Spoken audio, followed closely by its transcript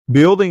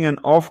Building an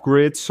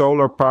off-grid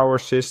solar power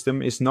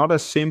system is not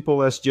as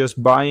simple as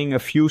just buying a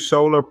few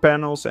solar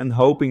panels and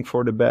hoping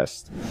for the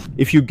best.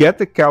 If you get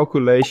the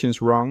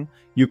calculations wrong,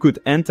 you could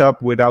end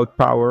up without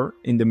power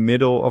in the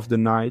middle of the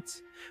night,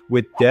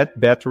 with dead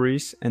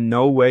batteries and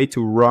no way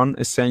to run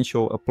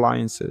essential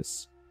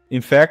appliances.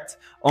 In fact,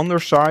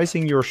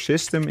 undersizing your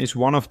system is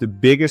one of the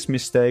biggest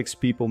mistakes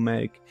people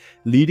make,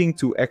 leading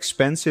to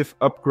expensive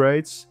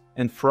upgrades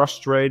and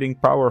frustrating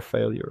power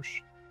failures.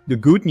 The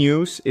good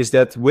news is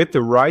that with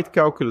the right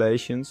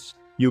calculations,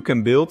 you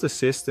can build a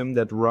system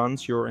that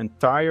runs your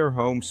entire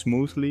home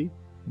smoothly,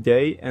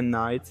 day and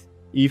night,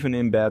 even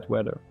in bad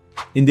weather.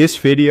 In this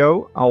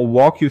video, I'll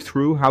walk you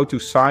through how to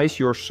size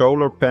your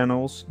solar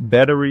panels,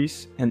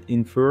 batteries and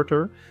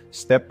inverter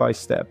step by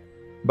step.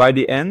 By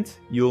the end,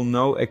 you'll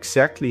know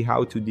exactly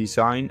how to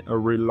design a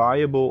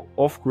reliable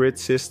off-grid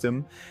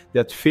system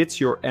that fits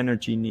your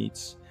energy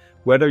needs,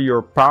 whether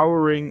you're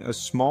powering a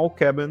small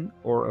cabin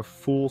or a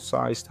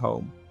full-sized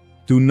home.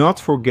 Do not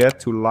forget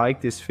to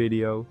like this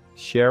video,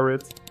 share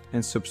it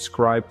and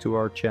subscribe to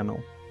our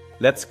channel.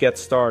 Let's get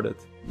started.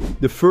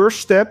 The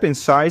first step in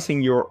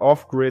sizing your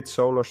off-grid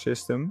solar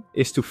system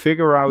is to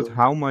figure out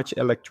how much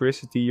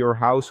electricity your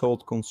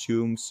household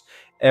consumes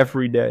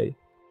every day.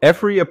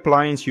 Every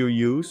appliance you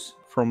use,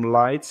 from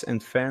lights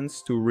and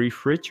fans to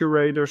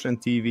refrigerators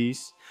and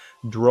TVs,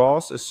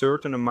 draws a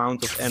certain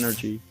amount of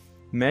energy,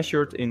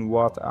 measured in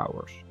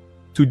watt-hours.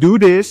 To do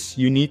this,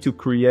 you need to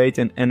create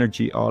an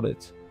energy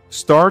audit.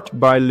 Start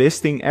by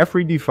listing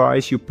every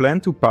device you plan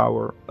to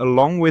power,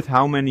 along with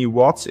how many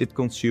watts it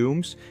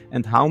consumes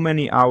and how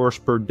many hours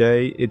per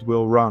day it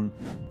will run.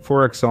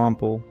 For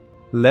example,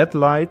 LED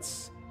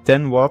lights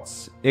 10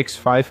 watts x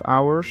 5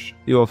 hours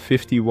equal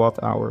 50 watt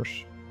hours.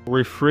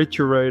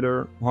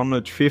 Refrigerator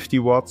 150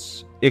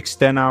 watts x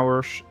 10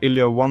 hours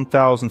equal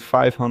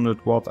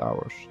 1500 watt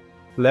hours.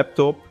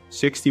 Laptop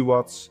 60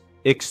 watts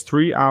x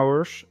 3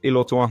 hours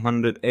equal to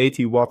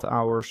 180 watt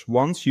hours.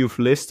 Once you've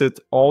listed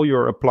all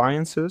your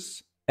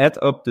appliances, add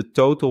up the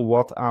total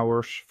watt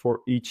hours for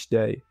each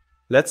day.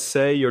 Let's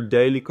say your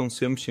daily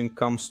consumption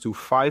comes to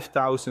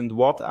 5000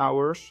 watt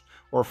hours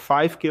or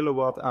 5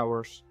 kilowatt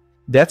hours.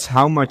 That's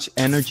how much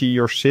energy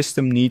your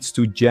system needs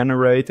to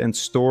generate and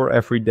store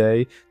every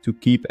day to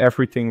keep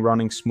everything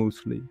running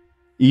smoothly,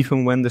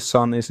 even when the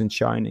sun isn't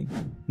shining.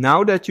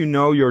 Now that you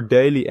know your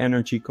daily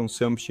energy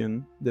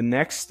consumption, the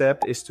next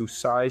step is to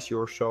size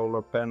your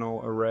solar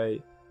panel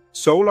array.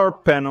 Solar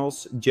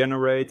panels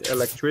generate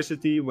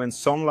electricity when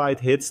sunlight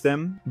hits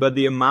them, but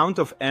the amount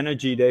of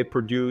energy they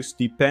produce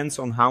depends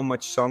on how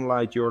much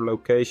sunlight your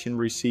location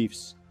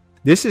receives.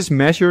 This is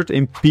measured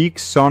in peak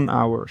sun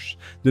hours,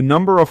 the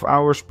number of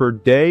hours per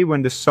day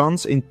when the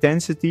sun's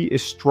intensity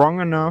is strong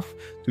enough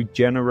to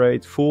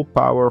generate full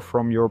power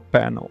from your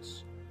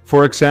panels.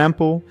 For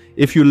example,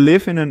 if you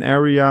live in an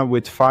area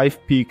with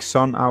 5 peak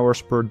sun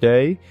hours per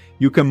day,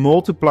 you can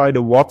multiply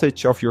the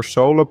wattage of your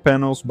solar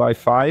panels by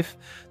 5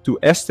 to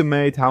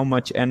estimate how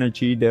much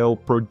energy they'll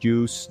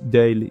produce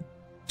daily.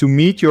 To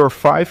meet your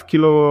 5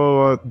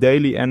 kilowatt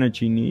daily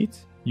energy need,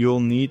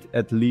 you'll need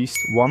at least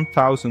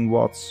 1000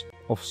 watts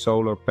of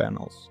solar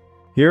panels.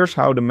 Here's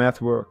how the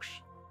math works.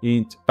 You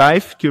need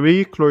 5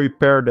 kcal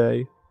per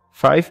day,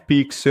 5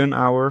 peak sun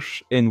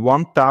hours and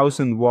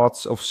 1000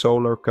 watts of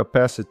solar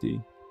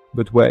capacity.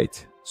 But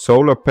wait,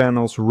 solar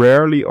panels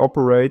rarely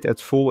operate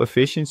at full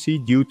efficiency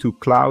due to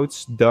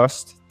clouds,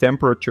 dust,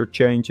 temperature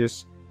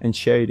changes and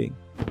shading.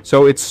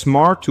 So it's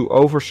smart to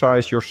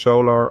oversize your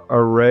solar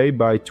array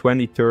by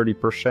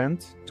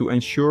 20-30% to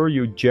ensure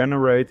you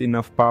generate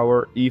enough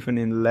power even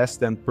in less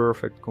than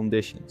perfect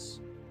conditions.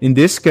 In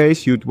this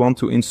case, you'd want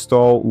to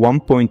install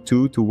 1.2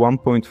 to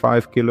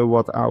 1.5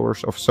 kilowatt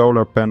hours of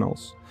solar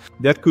panels.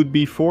 That could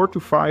be 4 to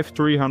 5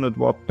 300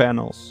 watt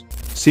panels.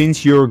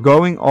 Since you're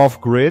going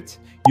off-grid,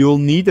 you'll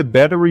need a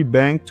battery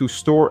bank to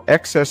store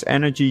excess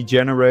energy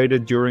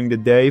generated during the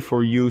day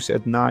for use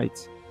at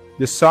night.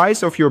 The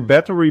size of your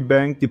battery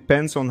bank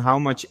depends on how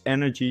much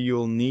energy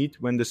you'll need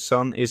when the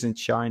sun isn't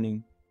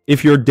shining.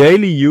 If your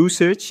daily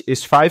usage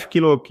is 5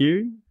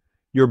 kcal,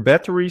 your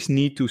batteries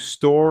need to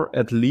store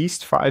at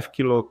least 5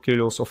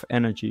 kilojoules of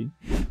energy.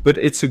 But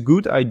it's a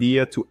good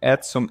idea to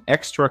add some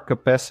extra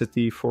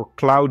capacity for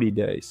cloudy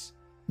days.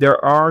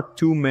 There are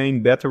two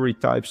main battery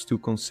types to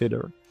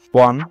consider.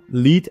 1.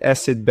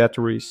 Lead-acid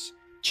batteries.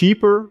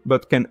 Cheaper,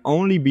 but can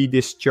only be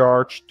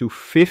discharged to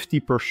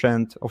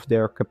 50% of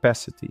their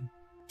capacity.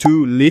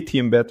 2.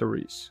 Lithium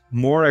batteries.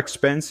 More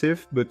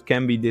expensive, but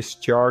can be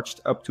discharged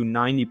up to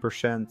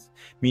 90%,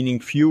 meaning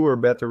fewer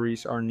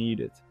batteries are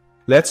needed.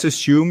 Let's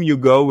assume you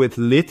go with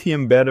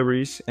lithium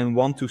batteries and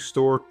want to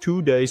store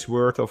 2 days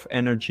worth of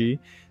energy,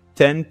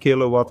 10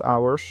 kilowatt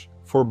hours,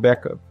 for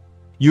backup.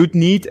 You'd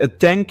need a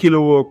 10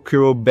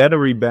 kcal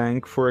battery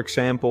bank. For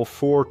example,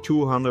 4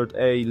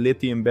 200A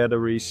lithium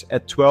batteries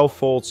at 12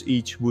 volts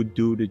each would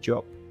do the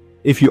job.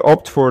 If you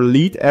opt for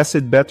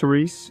lead-acid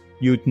batteries,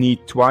 you'd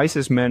need twice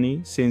as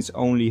many, since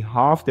only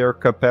half their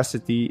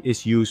capacity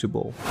is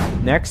usable.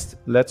 Next,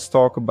 let's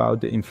talk about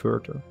the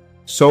inverter.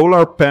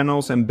 Solar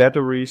panels and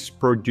batteries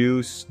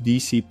produce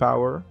DC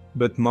power,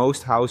 but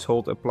most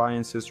household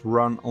appliances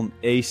run on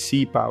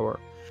AC power.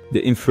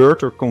 The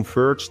inverter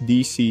converts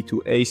DC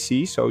to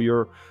AC so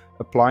your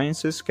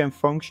appliances can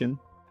function.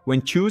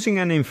 When choosing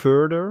an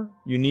inverter,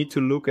 you need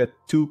to look at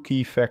two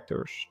key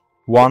factors.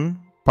 1.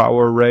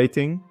 Power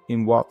rating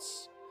in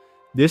watts.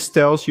 This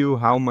tells you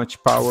how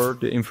much power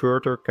the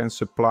inverter can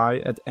supply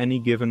at any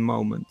given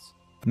moment.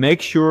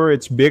 Make sure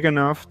it's big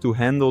enough to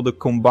handle the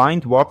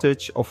combined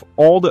wattage of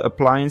all the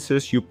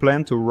appliances you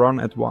plan to run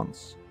at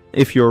once.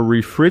 If your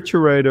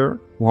refrigerator,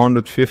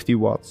 150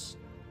 watts,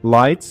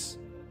 lights,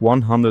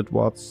 100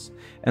 watts,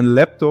 and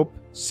laptop,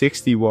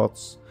 60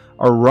 watts,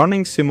 are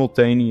running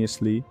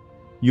simultaneously,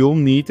 you'll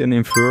need an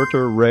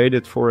inverter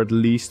rated for at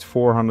least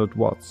 400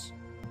 watts.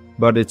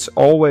 But it's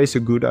always a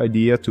good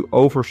idea to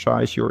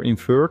oversize your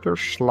inverter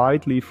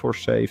slightly for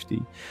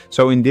safety.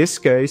 So in this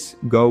case,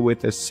 go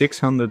with a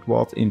 600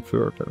 watt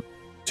inverter.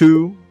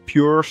 2.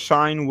 Pure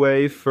sine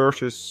wave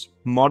versus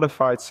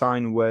modified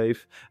sine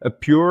wave. A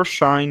pure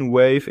sine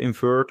wave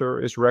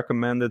inverter is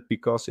recommended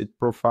because it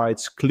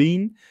provides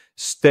clean,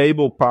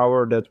 stable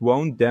power that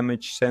won't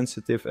damage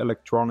sensitive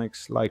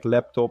electronics like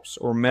laptops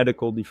or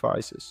medical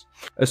devices.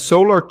 A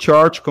solar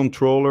charge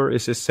controller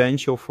is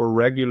essential for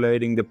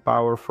regulating the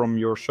power from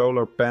your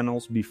solar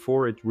panels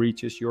before it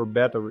reaches your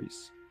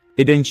batteries.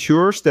 It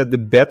ensures that the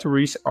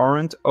batteries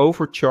aren't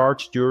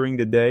overcharged during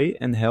the day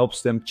and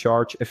helps them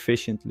charge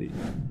efficiently.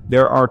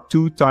 There are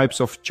two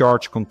types of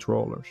charge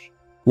controllers.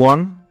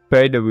 1.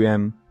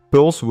 PWM,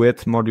 pulse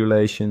width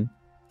modulation,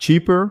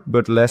 cheaper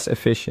but less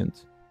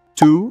efficient.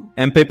 2.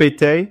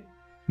 MPPT,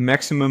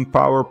 maximum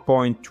power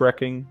point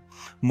tracking,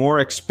 more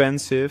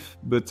expensive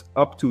but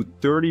up to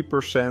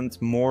 30%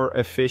 more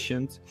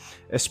efficient,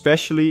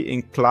 especially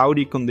in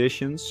cloudy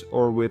conditions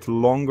or with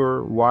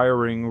longer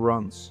wiring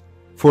runs.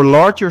 For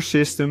larger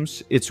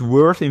systems, it's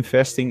worth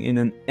investing in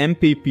an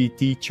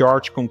MPPT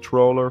charge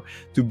controller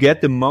to get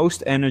the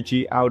most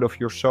energy out of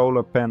your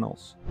solar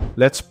panels.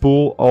 Let's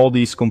pull all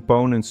these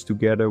components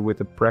together with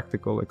a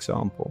practical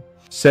example.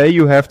 Say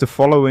you have the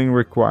following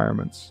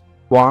requirements.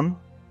 1.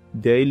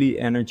 Daily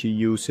energy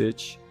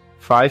usage,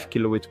 5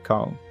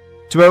 kWh.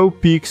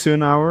 12 peak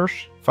sun hours,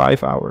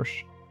 5 hours.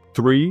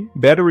 3.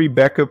 Battery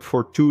backup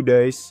for 2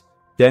 days,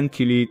 10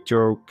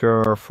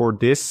 kWh. For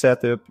this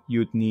setup,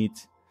 you'd need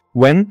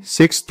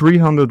 6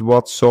 300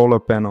 watt solar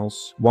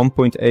panels,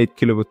 1.8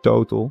 kW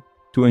total,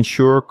 to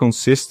ensure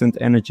consistent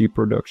energy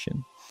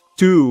production.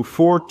 2.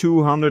 4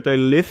 200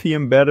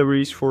 lithium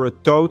batteries for a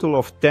total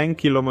of 10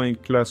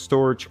 kWh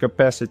storage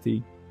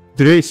capacity.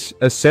 3.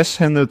 A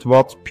 600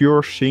 watt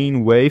pure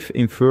sine wave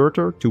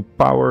inverter to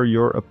power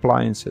your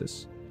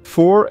appliances.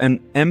 4. An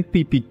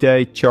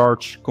MPPT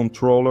charge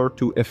controller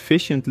to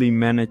efficiently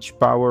manage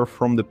power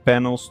from the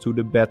panels to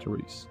the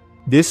batteries.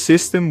 This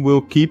system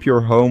will keep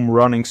your home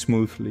running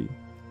smoothly,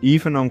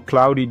 even on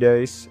cloudy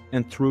days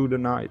and through the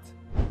night.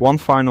 One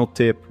final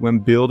tip: when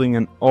building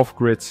an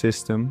off-grid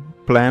system,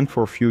 plan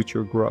for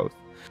future growth.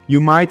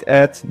 You might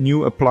add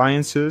new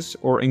appliances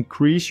or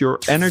increase your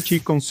energy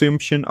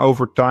consumption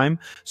over time,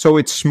 so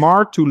it's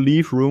smart to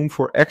leave room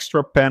for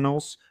extra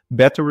panels,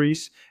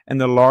 batteries, and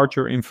a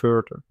larger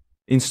inverter.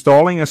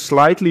 Installing a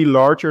slightly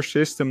larger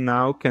system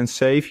now can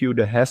save you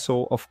the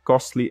hassle of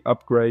costly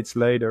upgrades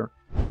later.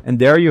 And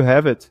there you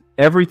have it,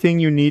 everything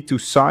you need to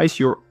size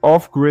your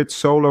off-grid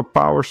solar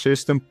power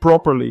system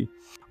properly.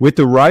 With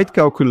the right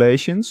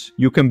calculations,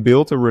 you can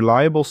build a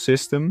reliable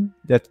system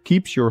that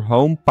keeps your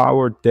home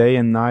powered day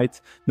and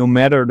night, no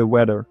matter the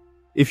weather.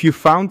 If you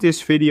found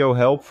this video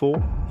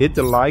helpful, hit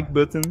the like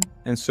button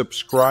and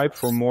subscribe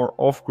for more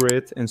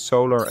off-grid and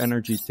solar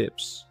energy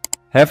tips.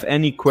 Have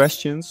any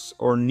questions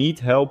or need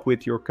help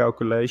with your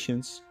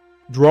calculations?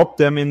 Drop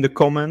them in the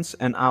comments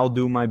and I'll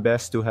do my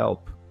best to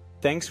help.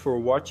 Thanks for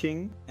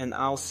watching and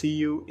I'll see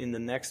you in the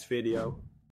next video.